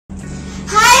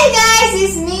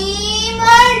is me,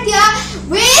 Mardiya,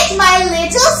 with my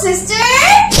little sister,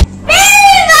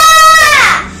 Mehrima.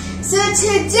 So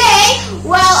today,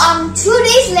 2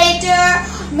 days later,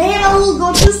 Mehrima will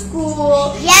go to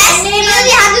school. Yes, we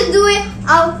have to do it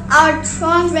our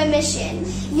transmission.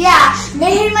 Yeah,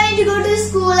 Mehrima need to go to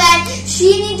school and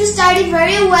she need to study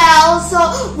very well.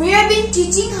 So we have been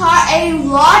teaching her a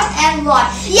lot and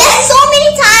lot. Yes, so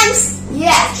many times.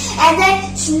 Yes, and then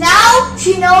now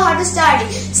she know how to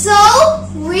study. So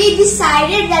we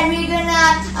decided that we're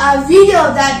gonna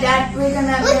video that we're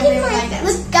gonna look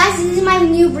guys, this is my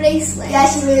new bracelet. Yeah,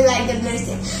 she really like the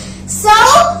bracelet. So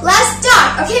let's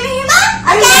start. Okay, Mehrima?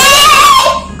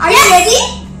 Are you ready?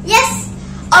 Yes.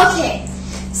 Okay.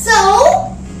 So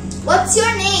what's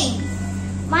your name?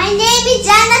 My name is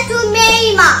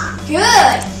Mehrima.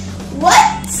 Good.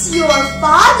 What's your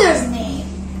father's name?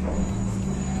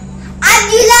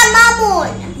 Abdullah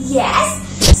Mamun. Yes.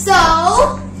 So,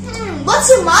 what's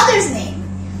your mother's name?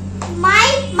 My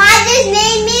mother's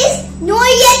name is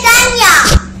Nursery.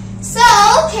 So,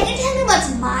 can you tell me what's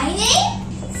my name?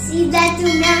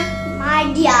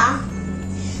 Mardiya.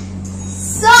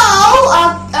 So,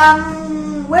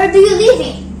 where do you live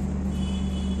in?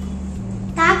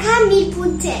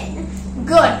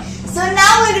 Good. So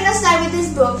now we're gonna start with this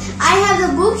book. I have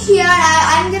the book here.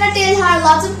 I'm gonna tell her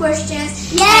lots of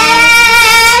questions.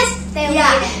 Yes.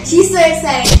 Yeah, she's so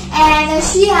excited, and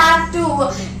she have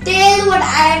to tell what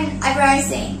I'm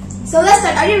saying. So let's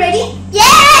start. Are you ready?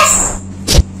 Yes.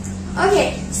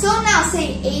 Okay. So now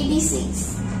say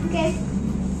ABCs. Okay.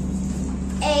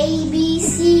 A B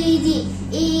C D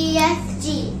E F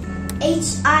G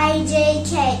H I J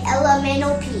K L M N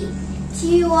O P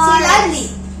Q R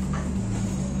S.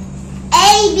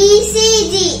 A B C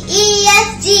D E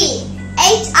F G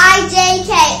H I J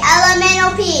K L M N O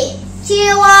P Q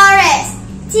R S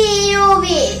T U V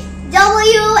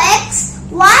W X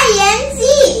Y and Z.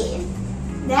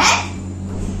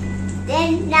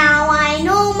 Then now I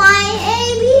know my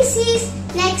ABCs.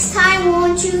 Next time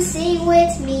won't you sing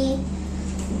with me?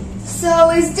 So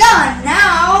it's done.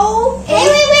 Now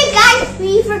wait guys,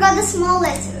 we forgot the small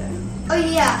letter. Oh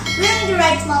yeah, we don't need to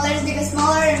write small letters because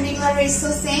smaller and big letter is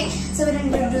so same, so we don't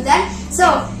need to do that.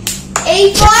 So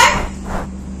A for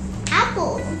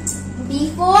apple,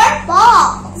 B for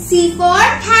ball, C for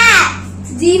cat,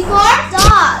 D for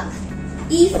dog,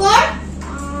 E for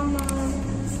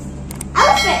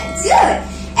elephant. Good.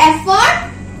 F for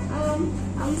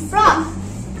frog.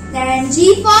 Then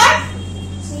G for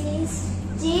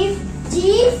G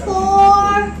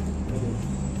for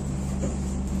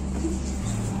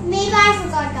maybe I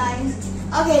forgot, guys.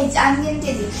 Okay, I'm going to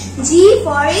tell you. G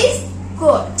for is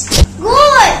goat.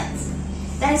 Good.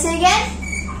 Then say again.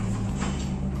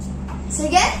 Say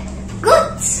again.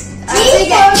 Good. Say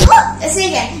again. Say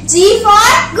again. G for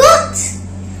goat.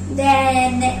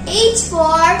 Then H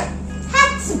for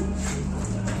hat.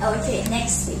 Okay,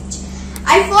 next page.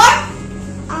 I for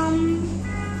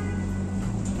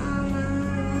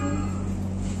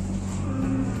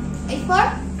I for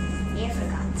I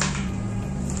forgot.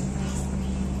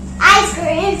 Ice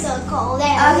cream, so cold. I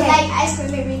like ice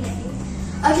cream every day.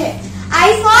 Okay.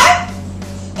 I for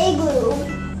igloo.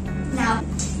 Now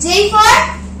J for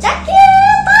jacket.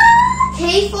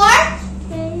 K for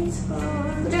K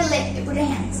put your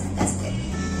hands in. That's good.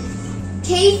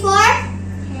 K for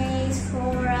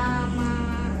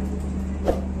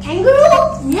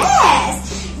kangaroo. Yes.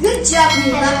 Good job,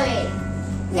 Mehrima. Wait.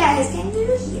 Yeah, there's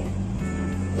kangaroo here.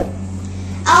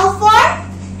 L for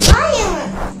Lion.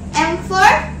 M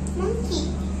for Monkey.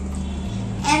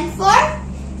 N for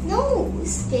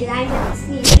Nose. Wait, I can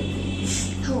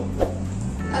sneeze. oh.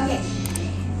 Okay.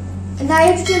 Now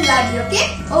you have to tell loudly, okay?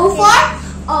 O for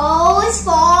O is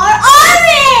for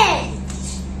orange.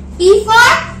 P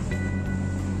for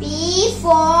B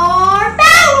for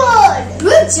parrot.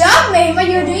 good job, Mehrima.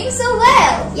 You're doing so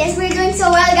well. Yes, we're doing so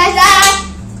well, guys.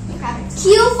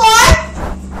 Q for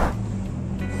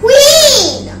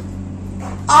Queen.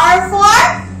 R for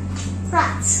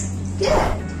Rat. good.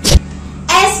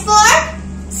 S for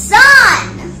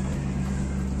Sun.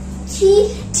 T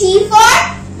for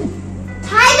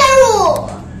Tiger.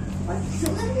 what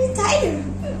is tiger?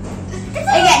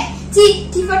 Again. T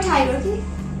for tiger, okay?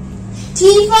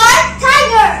 T for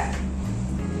Tiger.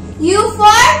 U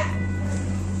for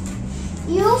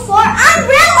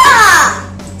umbrella.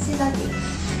 say loudly.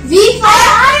 V for I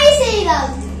already say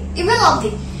lovely. even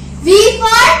loudly. V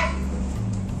for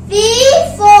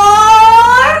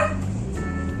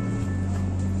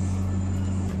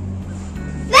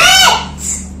vet.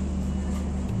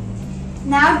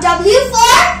 now W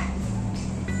for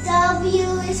W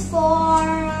is for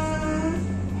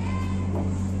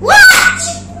watch.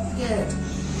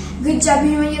 Good job,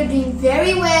 Mehrima. You're doing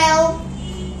very well.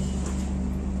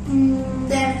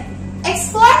 Then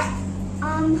X for?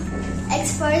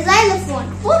 X for xylophone.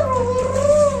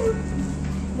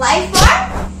 Y for?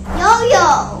 Yo-yo.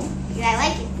 I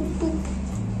like it.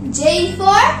 J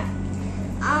for?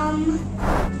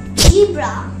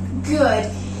 Zebra. Good.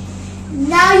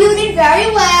 Now you did very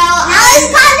well. Now it's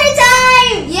color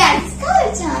time. Yes, it's color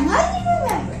time. How do you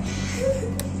remember?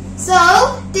 So,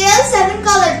 tell 7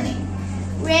 color names.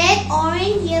 Red,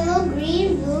 orange, yellow,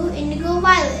 green, blue, indigo,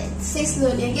 violet. Say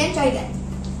slowly again. Try that.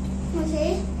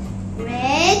 Okay.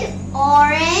 Red,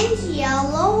 orange,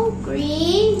 yellow,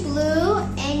 green, blue,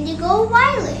 indigo,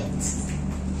 violet.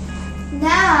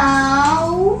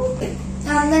 Now,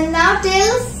 now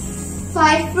tell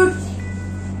 5 fruit names.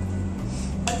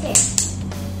 Okay.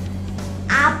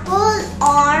 Apple,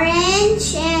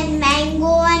 orange, and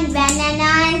mango, and banana,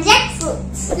 and jackfruit.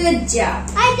 Good job.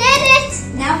 I did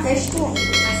it. Now vegetable.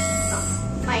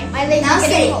 My legs Now are say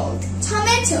getting cold.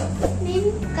 tomato.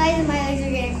 Guys, my legs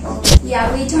are getting cold.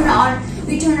 Yeah, we turn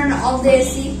on all the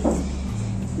AC.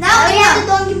 Now we have to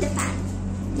don't give the fan.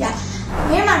 Yeah.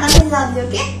 Mehrima, nothing loudly,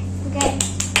 okay? Okay.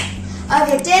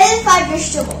 Okay, tell 5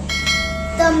 vegetables.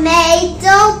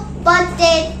 Tomato,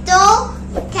 potato,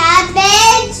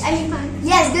 cabbage.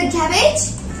 Yes, good. Cabbage.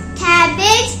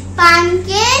 Cabbage,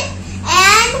 pumpkin,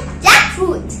 and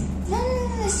jackfruit. No,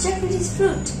 this jackfruit is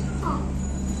fruit. Oh.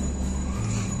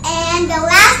 And the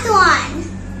last one.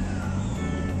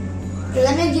 Okay,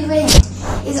 let me give you a hint.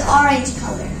 It's orange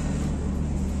color.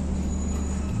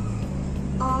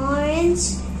 Orange.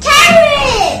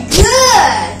 Carrot!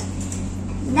 Good!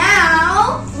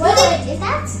 Now, Is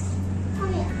that? Oh,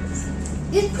 yeah.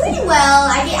 you did pretty well.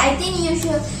 I think you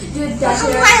should do it better.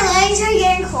 My legs are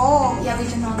getting cold. Yeah, we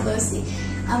turn on the AC.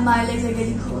 And my legs are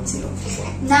getting cold too.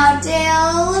 Now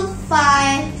tell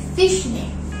 5 fish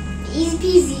names. Easy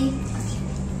peasy.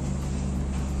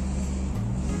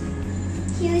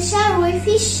 Hilsa,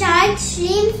 royfish, shark,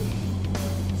 shrimp,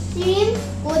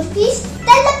 goldfish,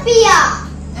 tilapia.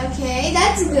 Okay,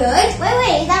 that's good.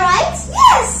 Wait, is that right?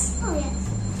 Yes! Oh, yes.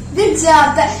 Good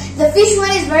job. The fish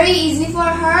one is very easy for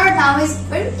her. Now it's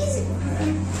very easy for her.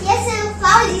 Yes, and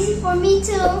flower is easy for me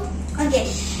too. Okay,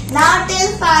 now tell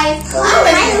 5 flowers.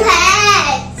 My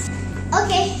legs.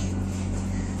 Okay.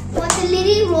 Water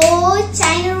lily, rose,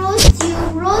 China rose,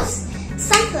 tube rose,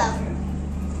 sunflower.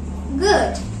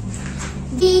 Good.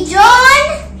 Pigeon,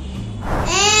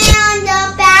 and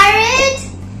parrot,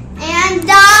 and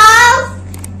dove,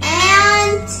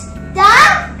 and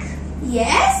duck.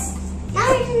 Yes?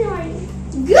 Now it's already.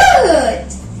 Good.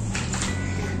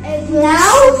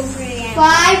 Now So pretty.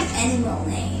 5 animal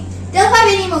names. Tell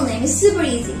 5 animal names. It's super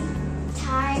easy.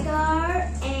 Tiger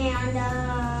and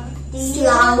deer.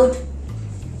 Loud.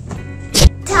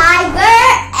 Tiger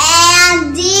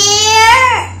and deer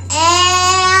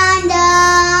and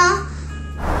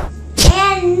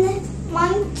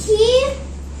monkey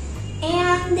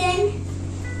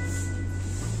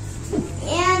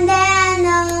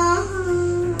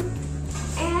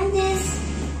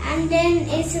and then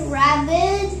it's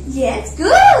rabbit Yes,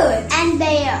 good. and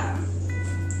bear.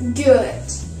 Good.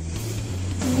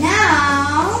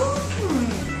 Now,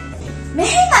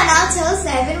 Mehrima, now tell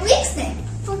 7 weeks name.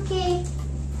 Okay.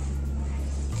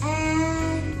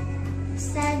 And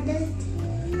Saturday,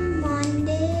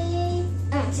 Monday.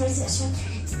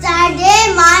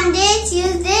 Saturday, Monday,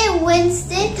 Tuesday,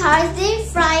 Wednesday, Thursday,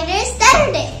 Friday,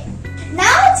 Saturday.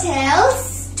 Now tell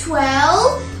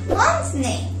 12 months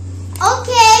name.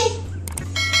 Okay.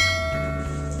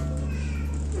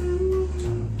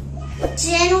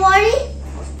 January,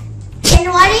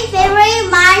 February,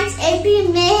 March,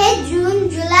 April, May, June,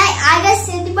 July, August,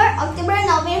 September, October,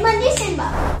 November, December.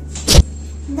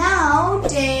 Now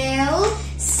tell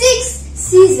 6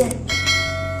 seasons.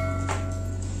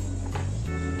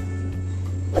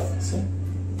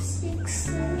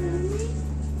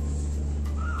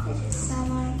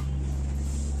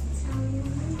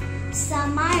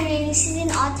 Summer, rainy season,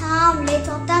 autumn, late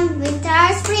autumn, winter,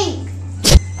 spring.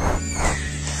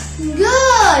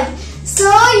 Good. So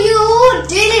you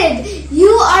did it. You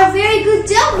are very good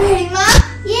job, Mehrima.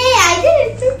 Yay, I did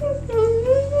it.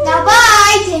 Now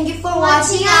bye. Thank you for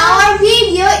watching our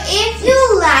video. If you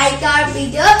like our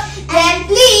video, then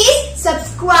please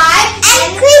subscribe